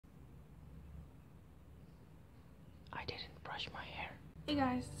Hey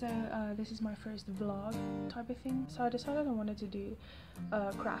guys, so this is my first vlog type of thing. So I decided I wanted to do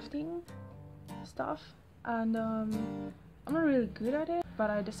crafting stuff, and I'm not really good at it, but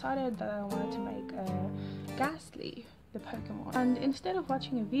I decided that I wanted to make a Gastly, the Pokemon. And instead of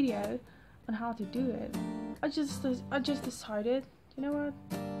watching a video on how to do it, I just decided, you know what,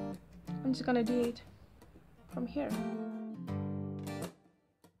 I'm just gonna do it from here.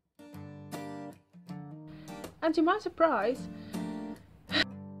 And to my surprise,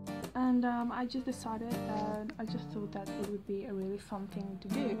 I just decided that I just thought that it would be a really fun thing to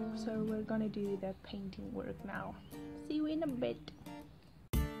do. So we're gonna do the painting work now. See you in a bit.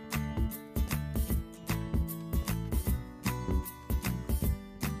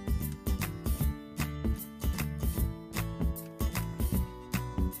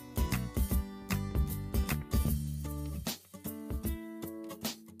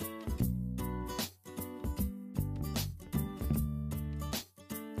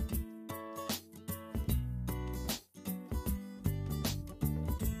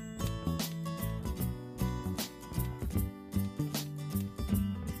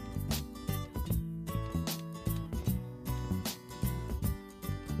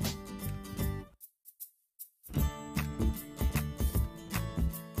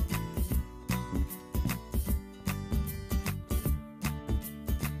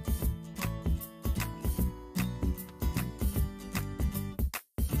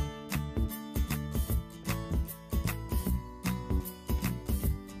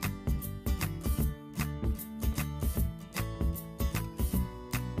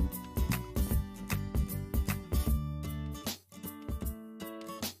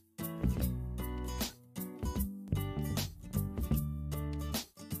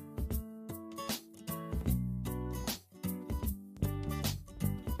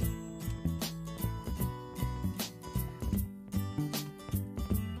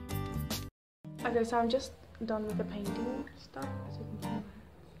 Okay, so I'm just done with the painting stuff, as you can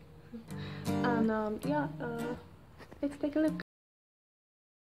see. And yeah, let's take a look.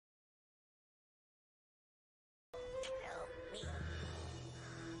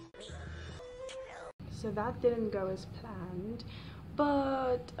 So that didn't go as planned,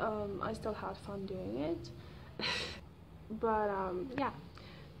 but I still had fun doing it. But yeah.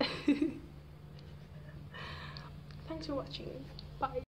 Thanks for watching. Bye.